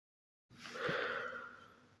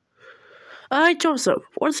Alright, Joseph,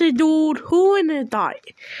 what's the dude who in the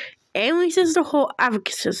diet? Alien sister or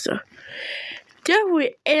African sister?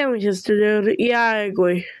 Definitely alien sister, dude. Yeah, I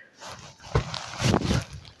agree.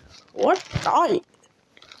 What diet?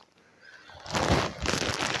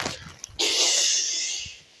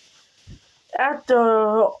 After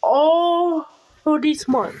all of these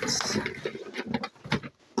months,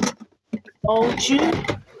 OG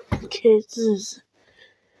kisses,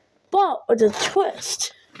 but with a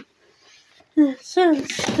twist.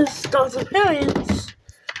 Since his disappearance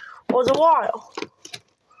was a while.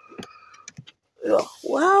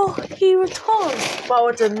 Well, he returned, but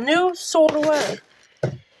with a new sort of way.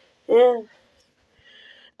 And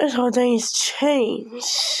that's how things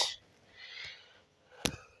change.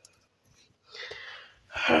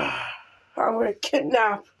 I'm gonna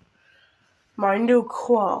kidnap my new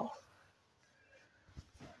qual.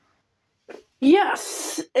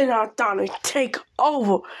 Yes, and I'm gonna take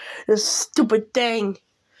over this stupid thing.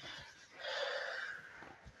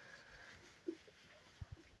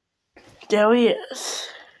 There he is.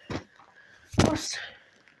 What's...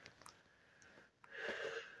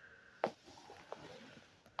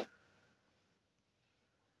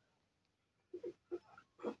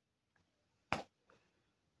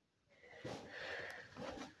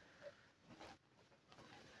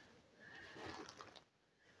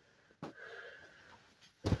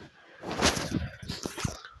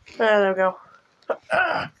 There we go.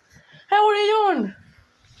 Hey, what are you doing?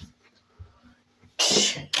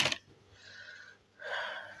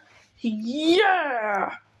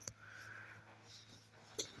 Yeah!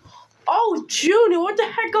 Oh, Junior, what the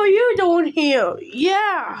heck are you doing here?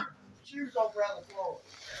 Yeah! Shoes off around the floor.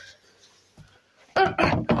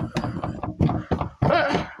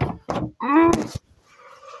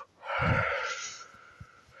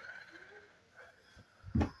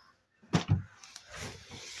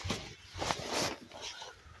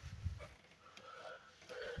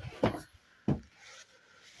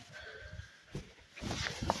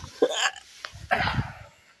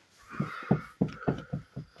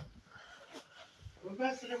 We're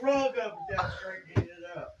messing the rug up and down straightening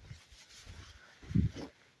it up.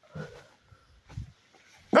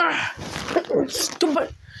 Stupid.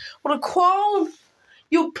 What a clown!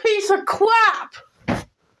 You piece of crap!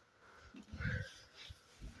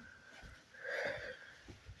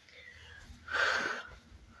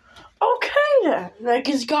 Okay then. I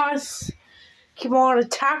guess you guys keep on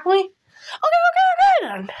attacking me. Okay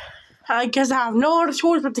then. I guess I have no other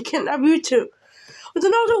choice but to kidnap you two. With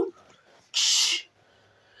another... Shh.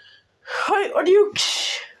 Hey, what are you...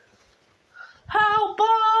 Shh. Help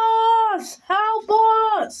us! Help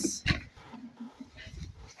us!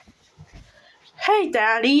 Hey,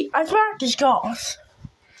 Daddy, I smacked these guys.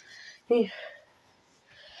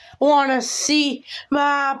 Wanna see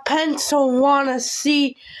my pencil? Wanna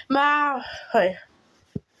see my... Hey.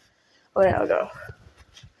 Oh, there we go.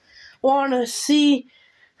 Wanna see...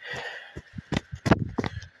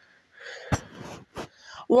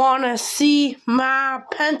 Wanna see my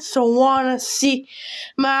pencil? Wanna see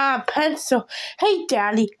my pencil? Hey,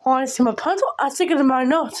 Daddy, wanna see my pencil? I stick it in my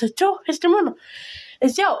nose. It's Joe. It's the middle.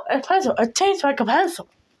 It's yo, a pencil. It tastes like a pencil.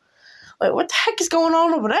 Wait, what the heck is going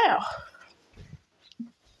on over there?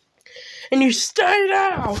 And you stay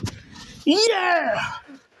down. Yeah.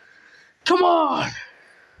 Come on.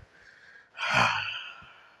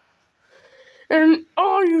 And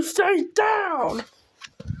oh, you stay down.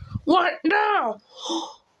 What now?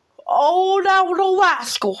 Oh, that little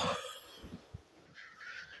rascal.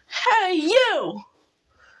 Hey, you.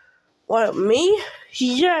 What, me?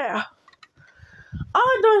 Yeah.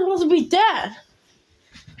 I thought you were supposed to be dead.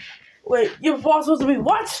 Wait, you're supposed to be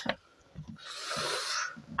what?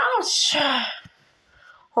 Ouch.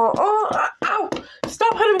 Ow.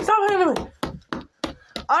 Stop hitting me, stop hitting me.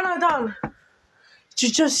 I'm not done.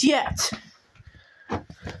 Just yet.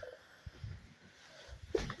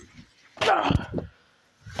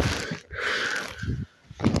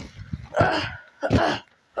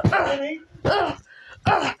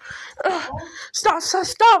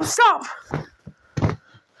 Stop.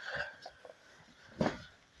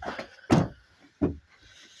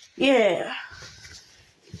 Yeah.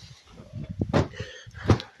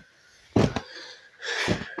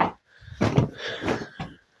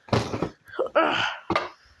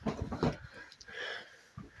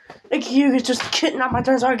 Like you could just kidnap my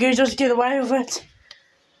turn so I could just get away with it.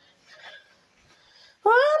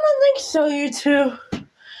 Well, I don't think so, you two.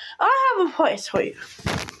 I have a place for you.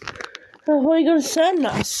 Where are you gonna send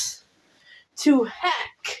us? To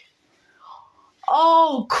heck.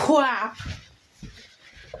 Oh, crap.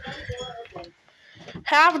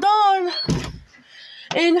 Have done.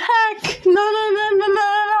 And heck,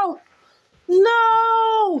 no.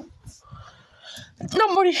 No!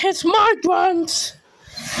 Nobody hits my guns!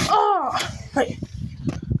 Oh! Hey.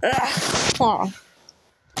 Hold on.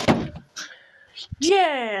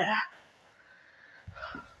 Yeah!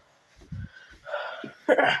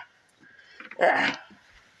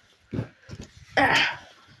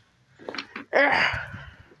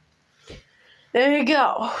 There you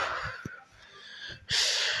go.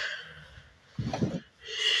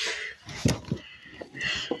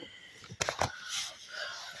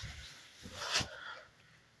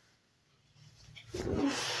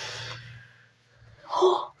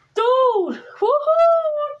 Dude!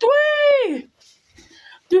 Woohoo! 3!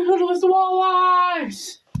 Dude, it was the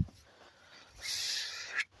walleyes!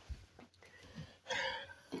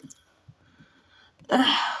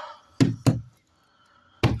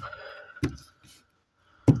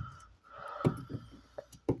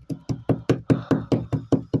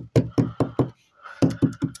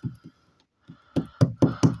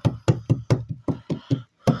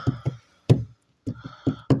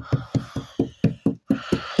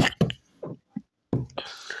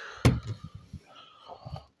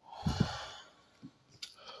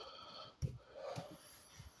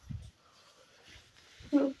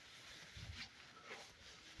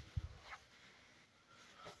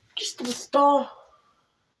 Just the star.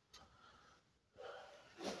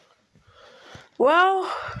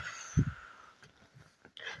 Well,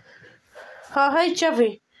 hey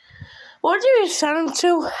Jeffy, what do you send him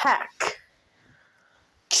to? Heck.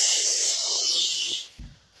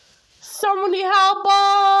 Somebody help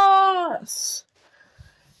us!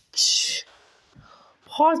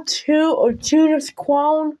 Part 2 of Junior's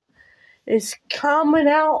Clone is coming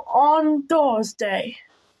out on Thursday.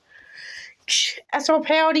 SML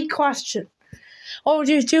Parody question. What would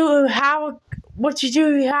you do if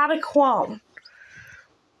you had a clone?